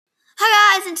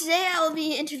guys, and today I will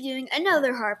be interviewing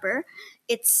another Harper.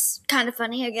 It's kind of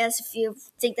funny, I guess, if you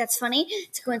think that's funny.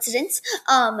 It's a coincidence.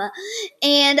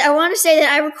 And I want to say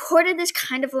that I recorded this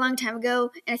kind of a long time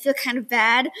ago, and I feel kind of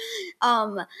bad.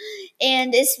 And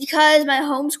it's because my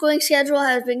homeschooling schedule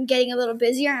has been getting a little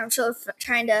busier. I'm still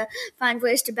trying to find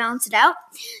ways to balance it out.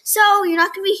 So you're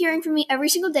not going to be hearing from me every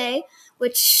single day,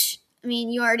 which, I mean,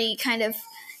 you already kind of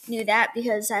knew that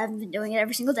because I haven't been doing it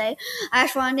every single day. I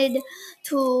just wanted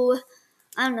to,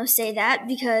 say that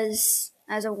because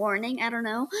as a warning, I don't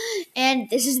know. And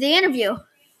this is the interview.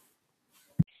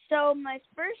 So my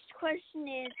first question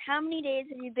is, how many days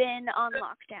have you been on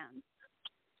lockdown?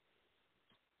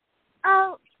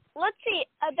 Oh, let's see.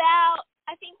 I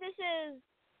think this is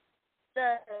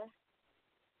the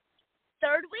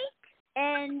third week.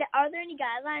 And are there any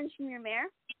guidelines from your mayor?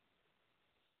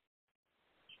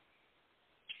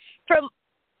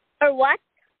 Or what?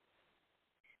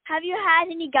 Have you had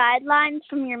any guidelines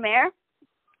from your mayor?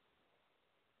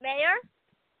 Mayor?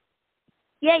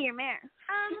 Yeah, your mayor.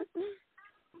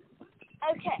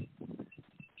 Okay.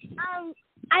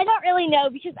 I don't really know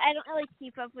because I don't really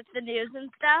keep up with the news and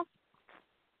stuff.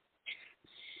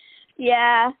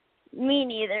 Yeah, me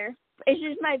neither. It's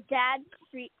just my dad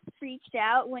freaked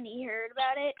out when he heard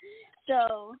about it,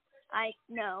 so I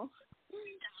know.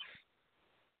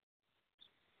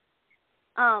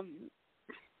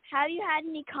 Have you had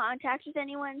any contact with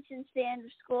anyone since the end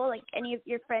of school, like any of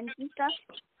your friends and stuff?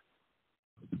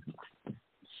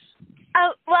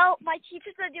 Oh, well, my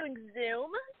teachers are doing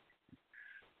Zoom.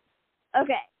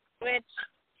 Okay.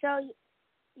 So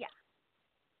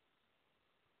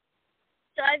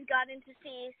I've gotten to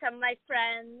see some of my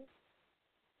friends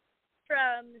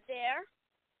from there.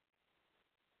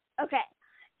 Okay.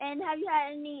 And have you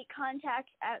had any contact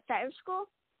outside of school?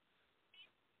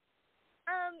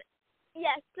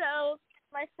 Yes, so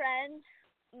my friend,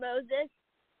 Moses,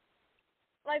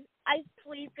 I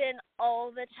sleep in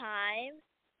all the time,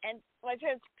 and my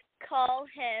parents call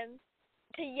him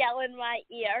to yell in my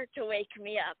ear to wake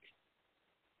me up.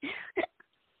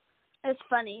 That's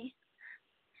funny.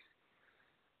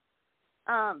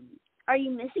 Are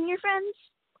you missing your friends?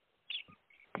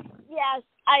 Yes,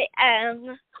 I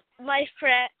am. My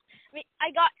friend,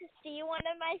 I got to see one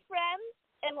of my friends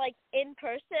and in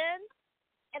person,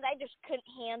 and I just couldn't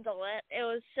handle it. It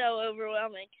was so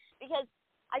overwhelming because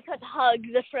I couldn't hug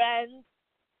the friends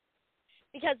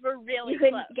because we're really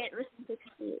close. You couldn't get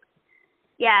reciprocity.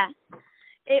 Yeah.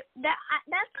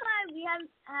 That's why we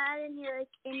haven't had any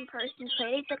in-person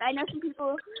plays. I know some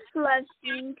people who have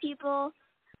seen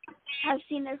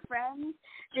their friends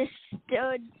just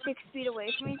stood 6 feet away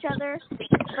from each other,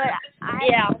 but I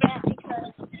can't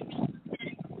because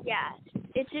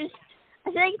it's just,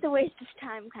 I feel like it's a waste of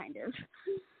time, kind of.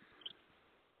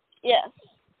 Yes.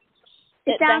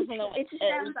 It just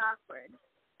sounds awkward.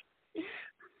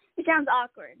 It sounds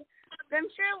awkward, but I'm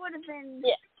sure it would have been.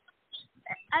 Yeah.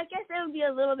 I guess it would be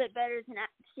a little bit better than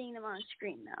seeing them on a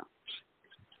screen, though.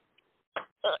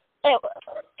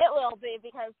 It will be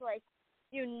because,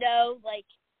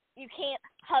 you can't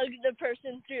hug the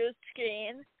person through a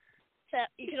screen. So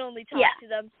you can only talk to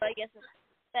them. So I guess it's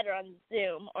better on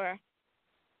Zoom or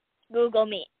Google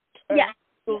Meet or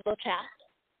Google Chat.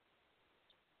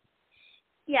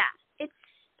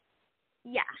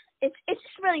 It's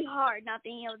just really hard not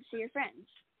being able to see your friends.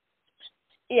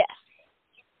 Yes.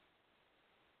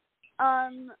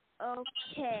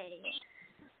 Okay.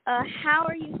 How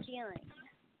are you feeling?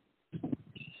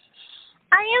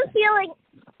 I am feeling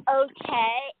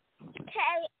okay.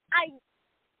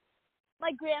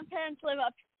 My grandparents live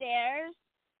upstairs,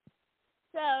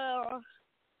 so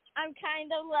I'm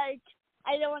kind of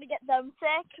I don't want to get them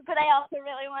sick, but I also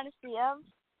really want to see them.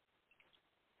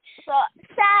 So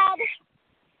sad.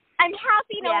 I'm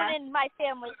happy no one in my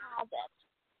family has it,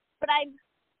 but I'm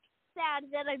sad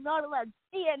that I'm not allowed to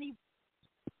see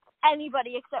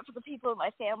anybody except for the people in my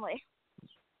family.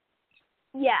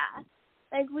 Yeah.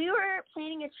 We were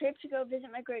planning a trip to go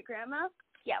visit my great grandma.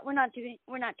 Yeah, we're not doing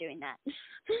that.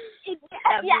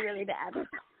 That'd be really bad.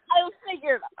 I will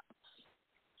figure it out.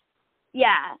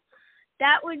 Yeah.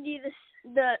 That would be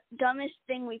the dumbest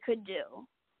thing we could do.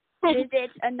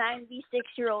 Visit a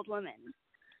 96-year-old woman.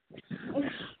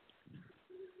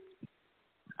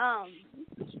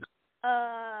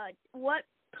 What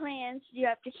plans do you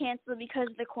have to cancel because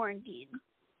of the quarantine?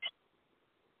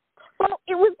 Well,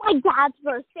 it was my dad's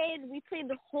birthday, and we planned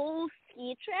the whole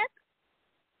ski trip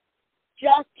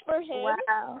just for him.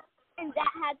 Wow. And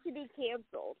that had to be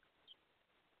canceled.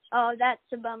 Oh, that's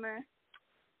a bummer.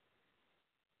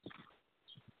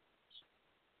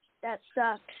 That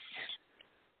sucks.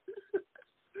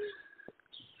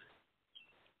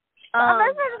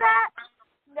 Other than that,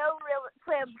 no real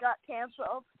plans got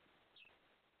canceled.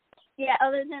 Yeah,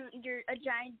 other than a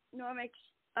ginormous,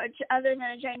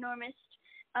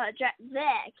 I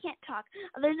can't talk.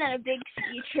 Other than a big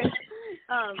ski trip,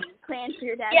 planned for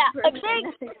your dad's Yeah, birthday. a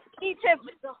big ski trip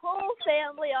with the whole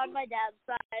family on my dad's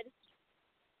side.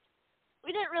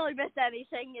 We didn't really miss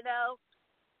anything, you know.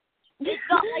 It's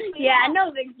not like we Yeah,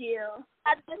 no big deal.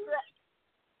 had this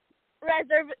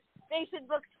reservation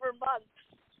booked for months.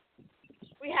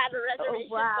 We had a reservation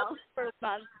booked for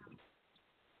months.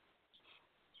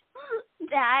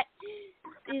 That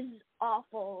is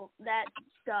awful. That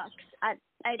sucks. I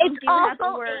don't It's even have a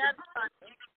awful word. and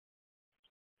funny.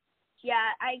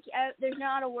 Yeah, there's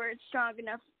not a word strong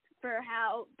enough for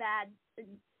how bad,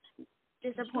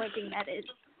 disappointing that is.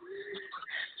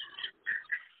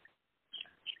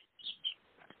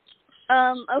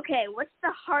 Okay, what's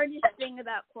the hardest thing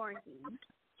about quarantine?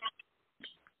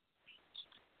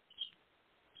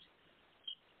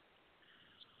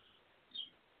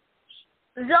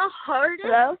 The hardest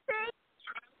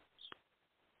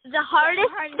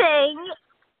thing?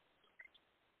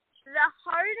 The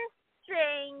hardest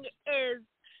thing is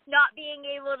not being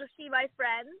able to see my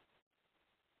friends.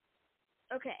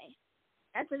 Okay,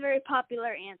 that's a very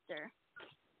popular answer.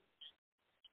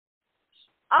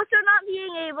 Also, not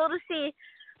being able to see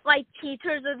my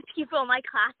teachers or the people in my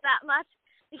class that much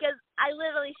because I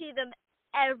literally see them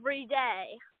every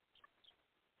day.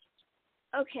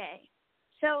 Okay,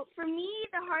 so for me,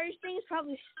 the hardest thing is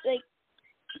probably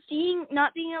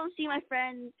not being able to see my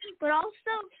friends, but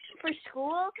also for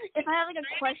school, if I have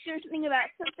a question or something about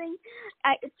something,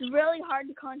 it's really hard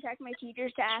to contact my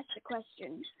teachers to ask the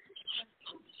question.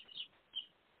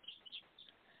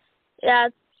 Yeah,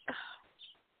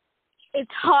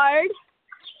 it's hard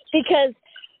because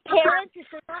parents, if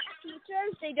they're not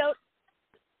teachers, they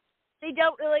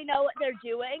don't really know what they're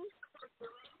doing.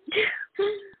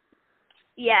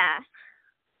 Yeah.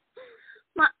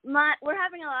 We're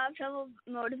having a lot of trouble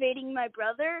motivating my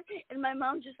brother, and my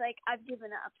mom's just like, I've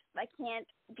given up. I can't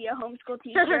be a homeschool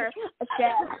teacher, a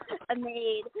chef, a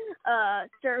maid, a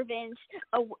servant,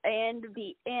 and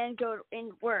go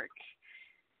and work.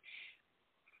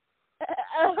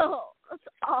 Oh, that's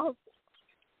awful.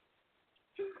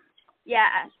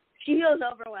 Yeah, she feels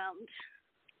overwhelmed.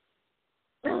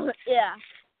 Yeah.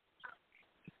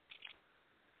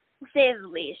 To say the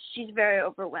least, she's very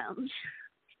overwhelmed.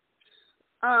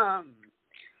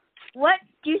 What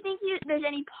do you think there's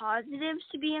any positives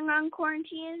to being on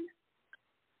quarantine?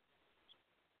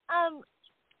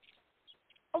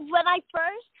 When I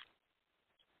first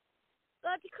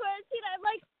got to quarantine, I'm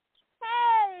like,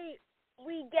 hey,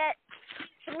 we get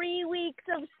 3 weeks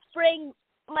of spring.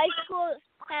 My school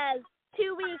has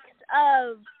 2 weeks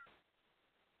of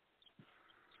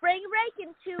spring break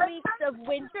and 2 weeks of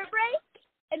winter break,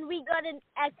 and we got an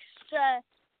extra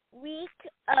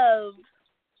week of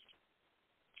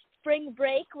spring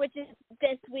break, which is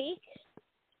this week.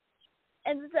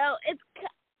 And so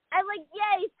I'm like,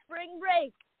 yay, spring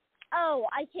break. Oh,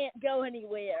 I can't go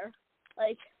anywhere.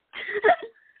 Like,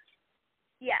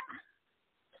 yeah.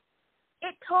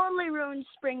 It totally ruins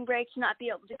spring break to not be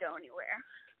able to go anywhere.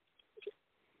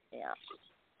 Yeah.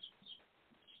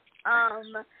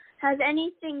 Has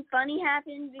anything funny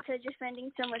happened because you're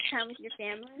spending so much time with your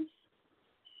family?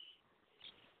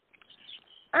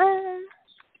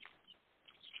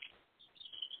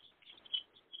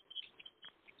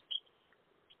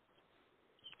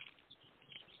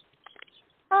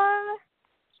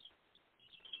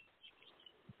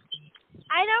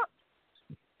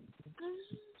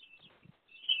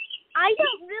 I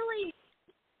don't really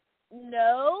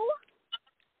know.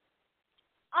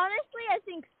 Honestly, I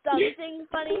think something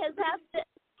funny has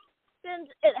happened.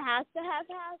 It has to have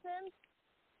happened,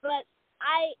 but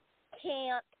I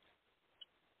can't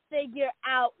figure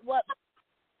out what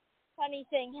funny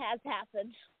thing has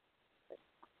happened.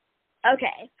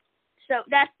 Okay, so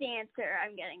that's the answer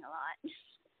I'm getting a lot.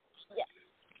 Yeah.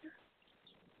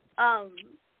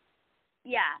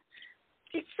 Yeah.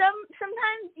 It's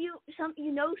sometimes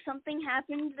you know something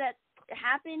happened, but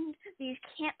you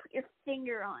can't put your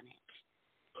finger on it.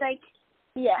 It's like,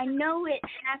 yeah, I know it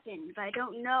happened, but I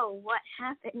don't know what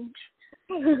happened.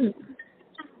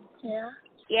 Yeah.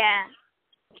 Yeah.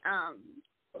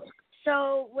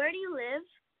 So where do you live?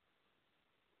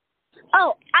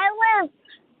 Oh, I live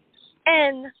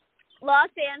in Los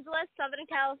Angeles, Southern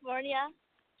California,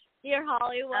 near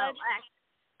Hollywood. Oh,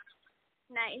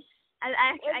 nice.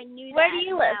 I knew that. Where do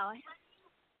you live? Now.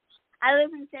 I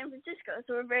live in San Francisco,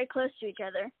 so we're very close to each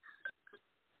other.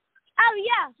 Oh,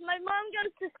 yeah. My mom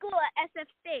goes to school at SF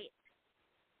State.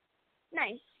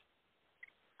 Nice.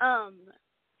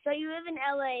 So you live in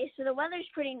LA, so the weather's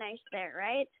pretty nice there,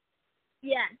 right?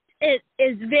 Yeah, it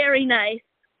is very nice.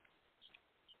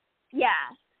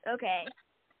 Yeah. Okay.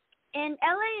 And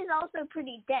LA is also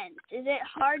pretty dense. Is it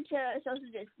hard to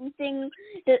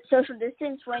social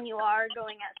distance when you are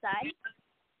going outside?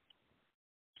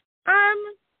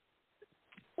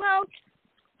 Well,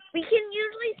 we can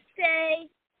usually say,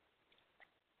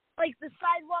 like, the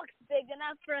sidewalk's big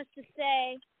enough for us to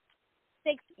say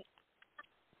 6 feet.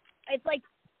 It's, like,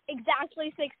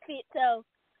 exactly 6 feet, so,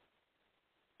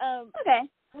 Okay.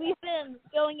 we've been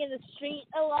going in the street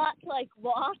a lot to, like,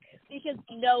 walk because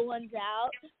no one's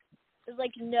out. There's,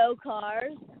 like, no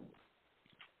cars.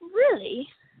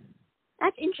 Really?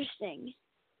 That's interesting.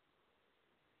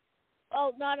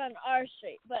 Well, not on our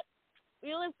street, but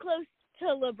we live close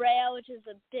to La Brea, which is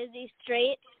a busy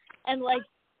street, and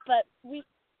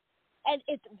and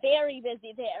it's very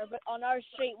busy there, but on our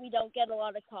street we don't get a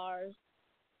lot of cars.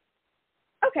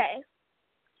 Okay.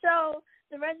 So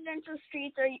the residential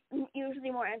streets are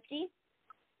usually more empty?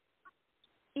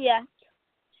 Yeah.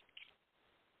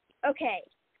 Okay.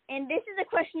 And this is a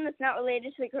question that's not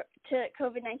related to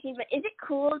COVID-19, but is it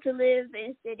cool to live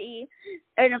in a city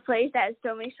or in a place that has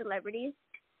so many celebrities?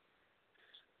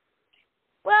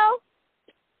 Well,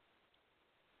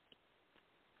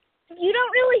 you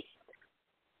don't really.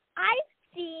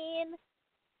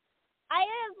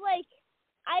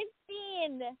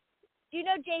 Do you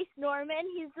know Jace Norman?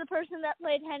 He's the person that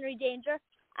played Henry Danger.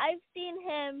 I've seen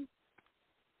him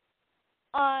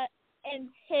in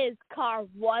his car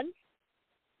once,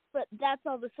 but that's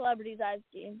all the celebrities I've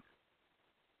seen.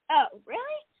 Oh,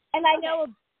 really? And I know.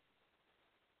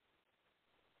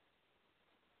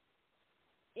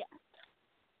 Yeah.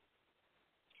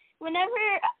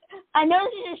 Whenever I know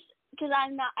this is because I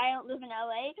don't live in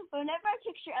LA, but whenever I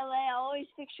picture LA, I always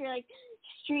picture like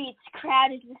streets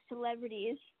crowded with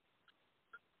celebrities.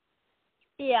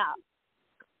 Yeah.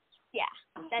 Yeah,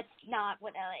 that's not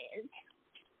what LA is.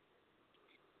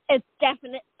 It's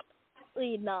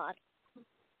definitely not.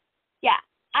 Yeah,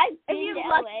 I've been to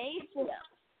LA. Yeah.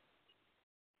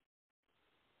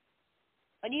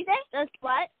 What do you say? That's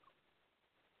what?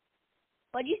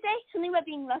 What do you say? Something about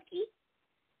being lucky?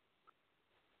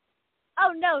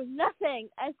 Oh, no, nothing.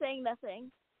 I'm saying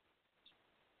nothing.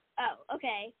 Oh,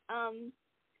 okay.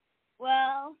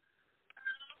 Well,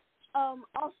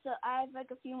 also, I have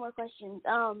like a few more questions.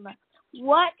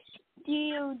 What do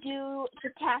you do to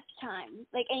pass time?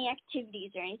 Like any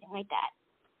activities or anything like that?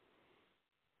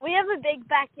 We have a big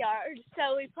backyard,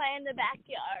 so we play in the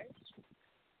backyard.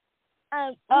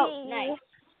 Nice.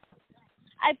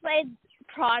 I played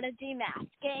Prodigy Math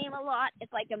Game a lot.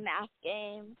 It's like a math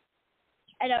game.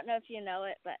 I don't know if you know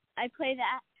it, but I play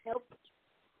that. Nope.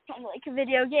 Kind of like a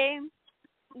video game.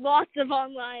 Lots of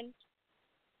online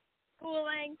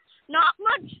schooling. Not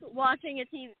much watching a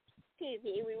TV.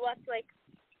 We watch like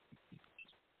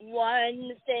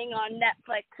one thing on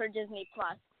Netflix or Disney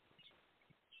Plus.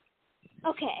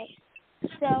 Okay.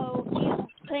 So you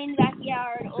play in the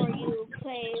backyard or you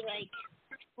play like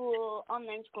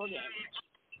online school games?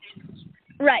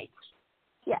 Right.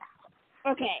 Yeah.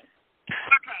 Okay.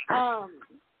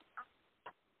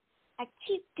 I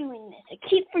keep doing this. I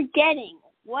keep forgetting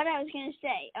what I was gonna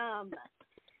say.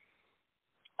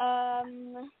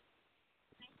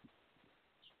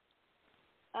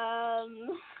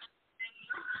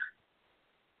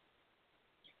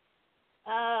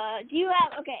 Do you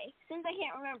have, okay, since I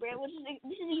can't remember it,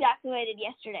 this is exactly what I did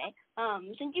yesterday.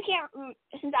 Since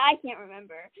I can't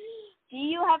remember, do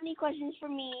you have any questions for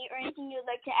me or anything you'd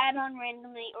like to add on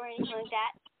randomly or anything like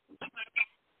that?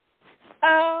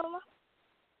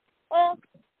 Well,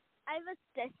 I have a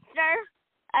sister.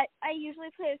 I usually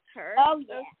play with her. Oh,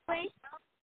 yeah.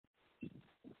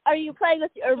 Are you playing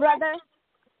with your brother?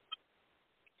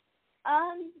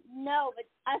 No, but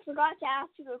I forgot to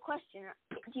ask you a question.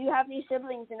 Do you have any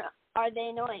siblings and are they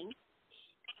annoying?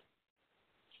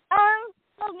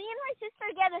 Well, me and my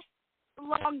sister get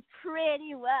along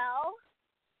pretty well.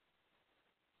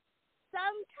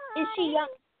 Sometimes. Is she young?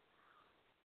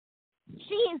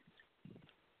 She's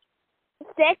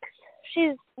 6.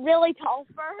 She's really tall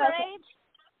for her age.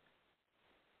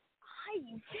 Hi,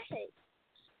 you did it.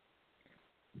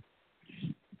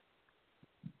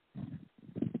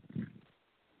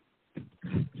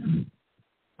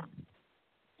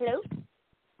 Hello?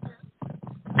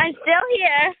 I'm still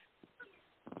here.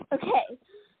 Okay.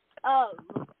 I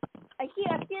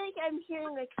feel like I'm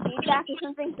hearing like feedback or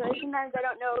something, so sometimes I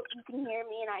don't know if you can hear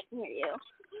me and I can hear you.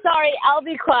 Sorry, I'll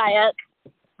be quiet.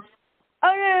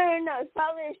 Oh, no. It's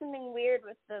probably something weird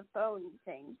with the phone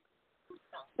thing.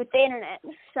 With the internet.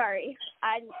 Sorry.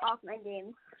 I'm off my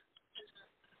game.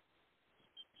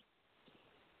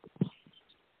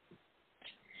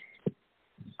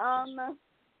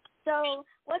 So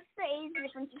what's the age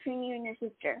difference between you and your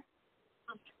sister?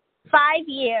 5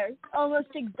 years,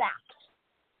 almost exact.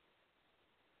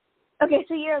 Okay,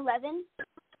 so you're 11?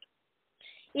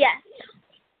 Yes.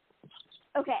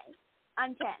 Okay,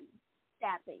 I'm 10.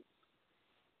 Sadly.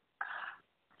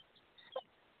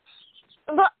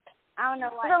 But I don't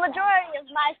know why. the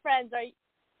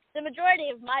majority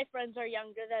of my friends are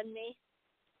younger than me.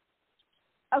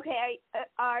 Okay,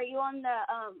 are you on the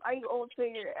are you old for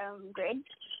your grade?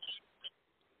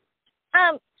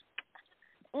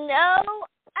 No,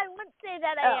 I wouldn't say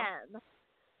that I am.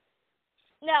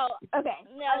 No. Okay.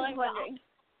 No, I was I'm wondering.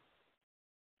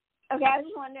 Okay, I was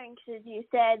just wondering because you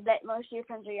said that most of your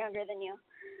friends are younger than you.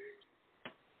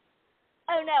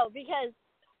 Oh no, because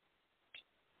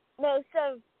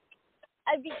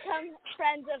I've become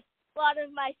friends of a lot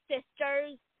of my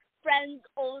sister's friends'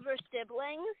 older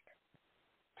siblings.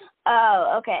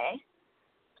 Oh, okay.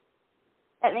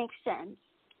 That makes sense.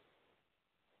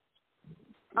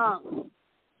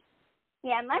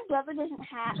 Yeah, my brother doesn't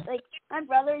have, my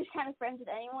brother is kind of friends with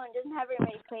anyone, doesn't have very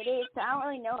many playdates, so I don't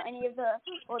really know any of the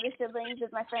older siblings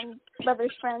of my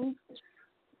brother's friends.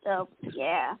 So,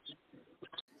 yeah.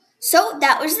 So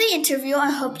that was the interview.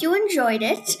 I hope you enjoyed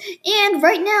it. And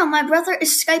right now, my brother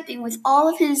is Skyping with all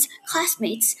of his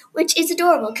classmates, which is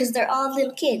adorable because they're all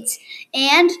little kids.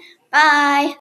 And bye.